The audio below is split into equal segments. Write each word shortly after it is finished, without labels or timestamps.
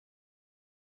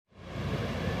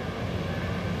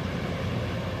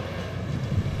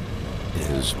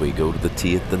as we go to the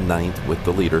tee at the 9th with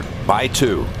the leader by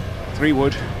 2. 3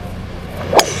 wood.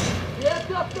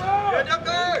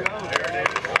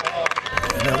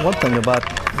 And one thing about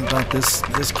this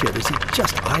kid is he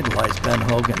just idolized Ben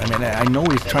Hogan. I mean, I know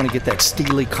he's trying to get that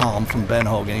steely calm from Ben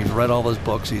Hogan. He's read all his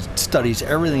books. He studies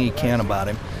everything he can about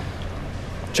him.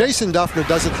 Jason Dufner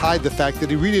doesn't hide the fact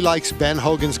that he really likes Ben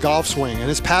Hogan's golf swing and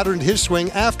has patterned his swing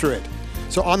after it.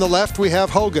 So on the left we have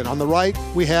Hogan, on the right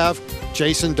we have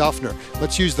Jason Dufner.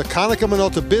 Let's use the Konica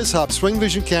Minolta BizHub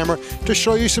SwingVision camera to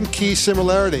show you some key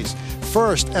similarities.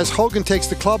 First, as Hogan takes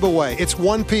the club away, it's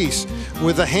one piece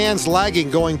with the hands lagging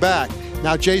going back.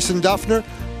 Now Jason Dufner,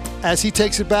 as he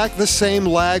takes it back, the same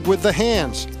lag with the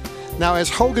hands. Now as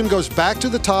Hogan goes back to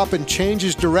the top and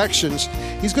changes directions,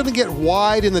 he's going to get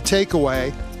wide in the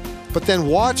takeaway, but then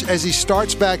watch as he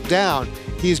starts back down.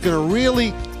 He's going to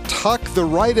really tuck the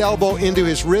right elbow into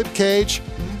his rib cage.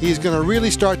 He's going to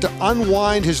really start to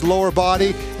unwind his lower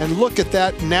body, and look at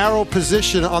that narrow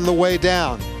position on the way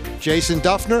down. Jason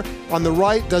Dufner on the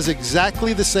right does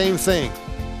exactly the same thing.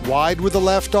 Wide with the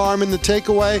left arm in the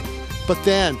takeaway, but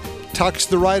then tucks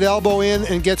the right elbow in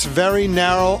and gets very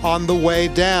narrow on the way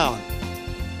down.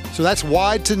 So that's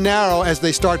wide to narrow as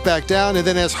they start back down, and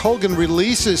then as Hogan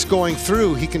releases going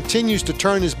through, he continues to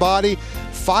turn his body,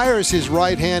 fires his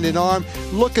right hand and arm.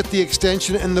 Look at the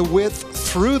extension and the width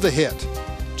through the hit.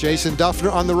 Jason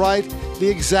Dufner on the right, the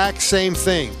exact same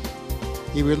thing.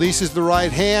 He releases the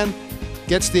right hand,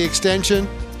 gets the extension.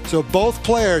 So both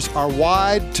players are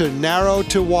wide to narrow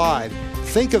to wide.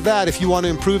 Think of that if you want to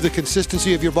improve the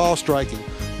consistency of your ball striking.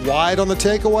 Wide on the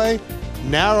takeaway,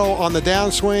 narrow on the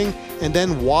downswing, and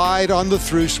then wide on the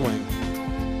through swing.